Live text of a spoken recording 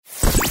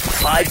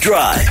5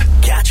 Drive.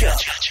 Catch up.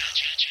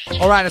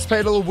 All right, let's play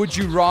a little Would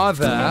You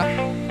Rather.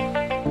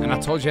 And I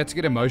told you had to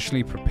get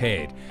emotionally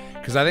prepared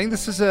because I think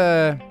this is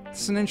an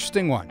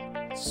interesting one.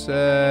 I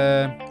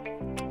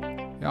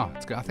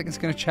think it's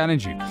going to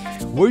challenge you.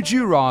 Would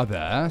you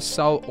rather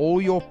sell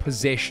all your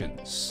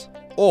possessions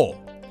or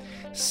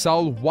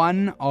sell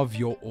one of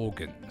your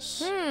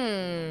organs?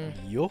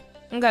 Yo.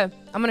 Okay,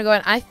 I'm gonna go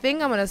in. I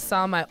think I'm gonna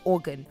sell my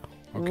organ.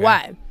 Okay.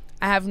 Why?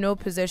 I have no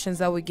possessions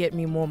that would get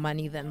me more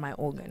money than my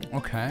organ.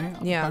 Okay.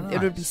 Yeah, okay,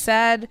 it would be nice.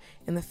 sad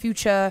in the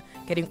future,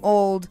 getting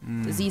old,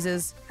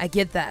 diseases. I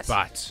get that.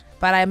 But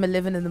But I'm a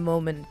living in the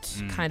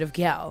moment kind of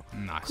gal.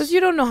 nice. Because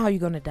you don't know how you're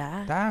gonna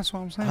die. That's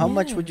what I'm saying. How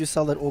much would you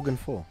sell that organ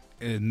for?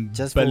 In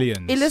Just for-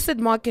 billions. Illicit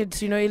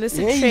markets,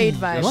 illicit Hey, trade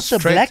vibes. not the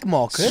Straight- black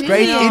market.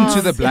 straight Yeah. into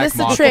the black illicit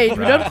market. trade. We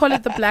bruh. don't call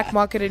it the black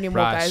market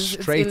anymore, Bruh, guys.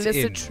 It's straight illicit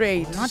in.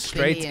 trade.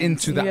 Straight billions.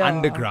 into the Yeah.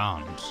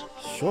 underground.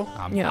 Sure.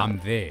 I'm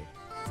there.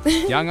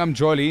 Young, I'm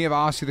Jolly. If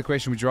I ask you the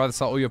question, would you rather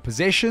sell all your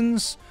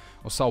possessions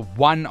or sell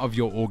one of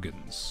your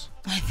organs?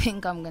 I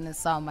think I'm going to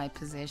sell my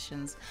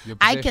possessions. Your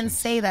I can possessions.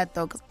 say that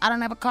though because I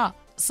don't have a car.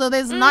 So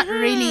there's not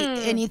really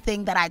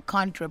anything that I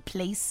can't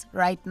replace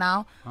right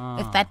now,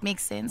 if that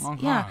makes sense.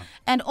 Okay. Yeah.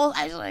 And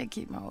I just want to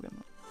keep my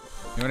organ.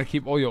 You want to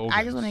keep all your organs?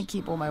 I just want to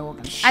keep all my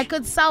organs. I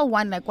could sell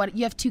one, like what?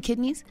 You have 2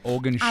 kidneys?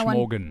 Organ I want-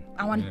 schmorgan.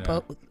 I want Yeah.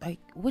 both. Like,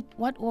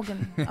 what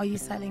organ are you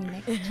selling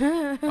next?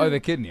 Oh, the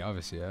kidney,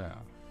 obviously, yeah.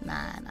 Nah.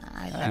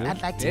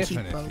 I'd like to keep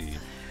Definitely. both.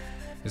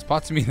 There's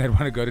parts of me that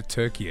want to go to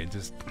Turkey and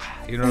just,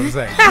 you know what I'm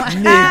saying?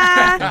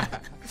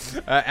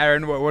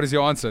 Aaron, what is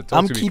your answer? Talk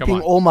I'm to me. Come keeping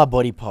on. all my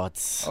body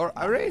parts. Oh,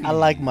 really? I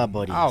like my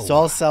body, Oh, so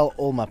I'll sell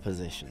all my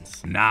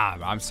possessions. Nah,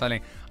 I'm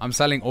selling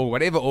all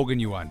whatever organ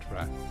you want,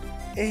 bro.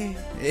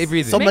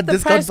 Everything. Some- Make But the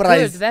discount price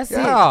price. good. That's it.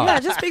 Yeah. Yeah,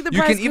 just make the You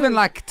price can even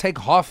good. take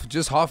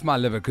just half my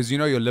liver because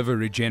your liver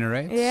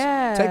regenerates.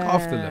 Yeah. Take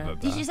half the liver, bro.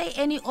 Did you say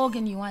any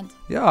organ you want?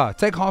 Yeah,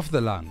 take half the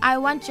lung. I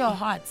want your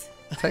heart.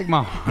 Take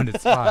my heart,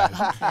 it's fine.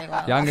 Okay,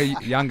 well.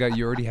 Younger,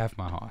 you already have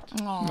my heart.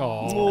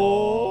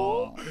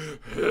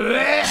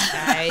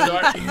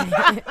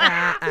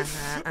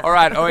 All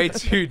right,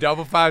 082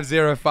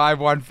 550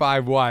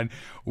 5151.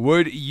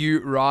 Would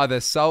you rather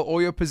sell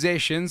all your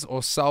possessions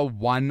or sell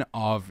one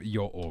of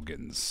your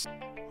organs?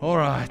 All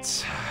right,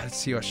 let's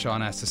see what Sean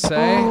has to say.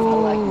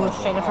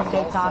 Straight from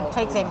Cape Town.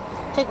 Take them.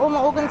 Take all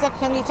my organs that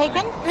can be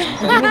taken.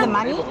 Give me the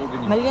money.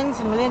 Millions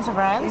and millions of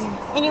rands.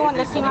 Anyone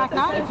listening right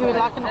now, if you would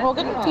like an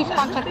organ, please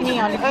contact me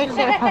on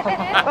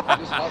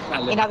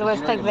 07. In other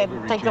words, take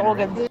them. Take the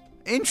organs.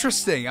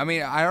 Interesting. I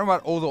mean, I don't know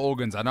about all the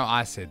organs. I know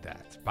I said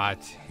that, but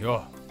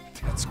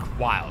that's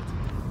wild.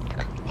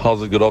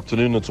 How's it? Good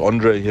afternoon. It's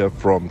Andre here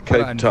from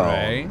Cape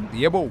Andre. Town.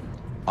 Yeah, boo.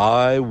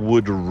 I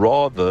would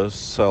rather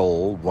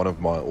sell one of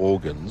my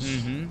organs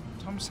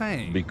That's what I'm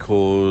saying.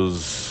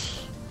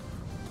 because,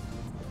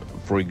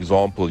 for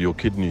example, your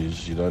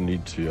kidneys, you don't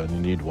need to, you only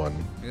need one.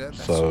 Yeah,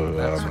 that's So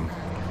that's you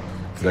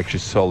could actually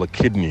sell a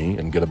kidney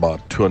and get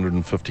about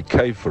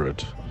 250k for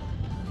it.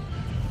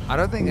 I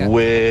don't think that.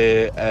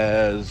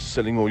 Whereas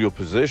selling all your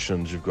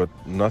possessions, you've got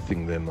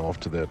nothing then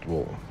after that.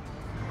 Well,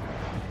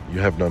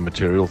 you have no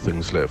material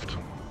things left.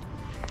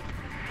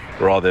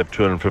 Rather have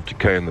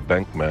 250k in the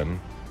bank, man,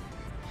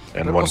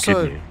 and But one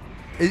also, kidney.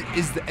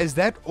 Is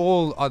that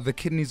all the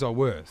kidneys are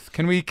worth?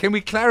 Can we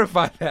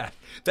clarify that?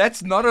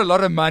 That's not a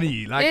lot of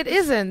money. Like It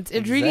isn't.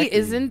 It really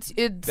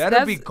Exactly. isn't.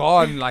 that'll be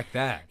gone like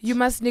that. You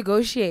must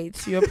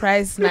negotiate your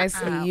price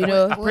nicely,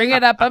 Bring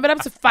it up. I'm up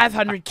to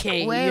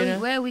 500K,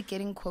 Where are we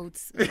getting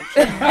quotes? Please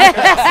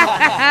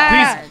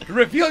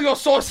reveal your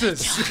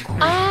sources.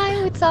 I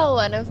would sell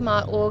one of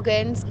my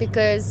organs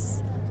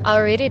because I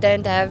already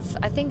don't have,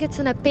 I think it's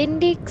an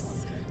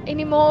appendix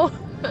anymore.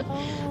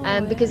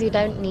 Because you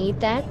don't need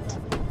that.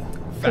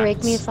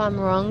 Correct me if I'm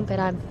wrong, but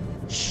I'm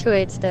sure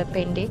it's the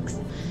appendix.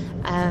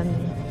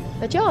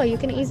 But yeah, you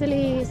can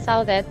easily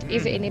sell that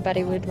if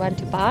anybody would want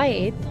to buy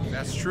it,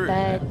 That's true.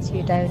 but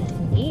you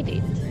don't need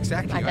it.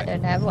 Exactly. Like I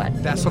don't have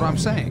one. That's what I'm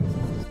saying.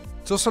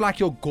 It's also like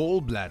your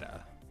gallbladder.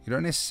 You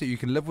don't necessarily, you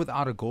can live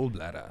without a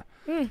gallbladder.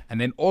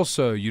 And then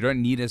also, you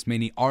don't need as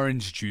many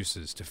orange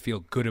juices to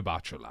feel good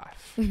about your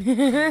life.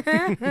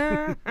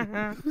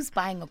 Who's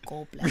buying a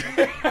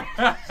gallbladder?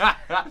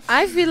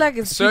 I feel like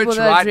it's Search people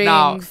that right are doing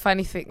now.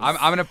 funny things. I'm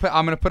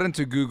gonna put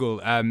into Google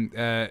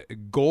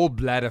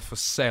gallbladder for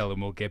sale,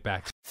 and we'll get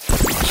back.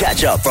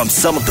 Catch up from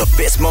some of the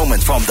best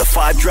moments from the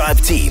 5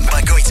 Drive team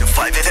by going to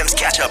 5FM's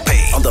catch up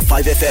page on the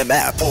 5FM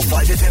app or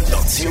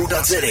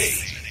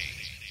 5FM.co.za.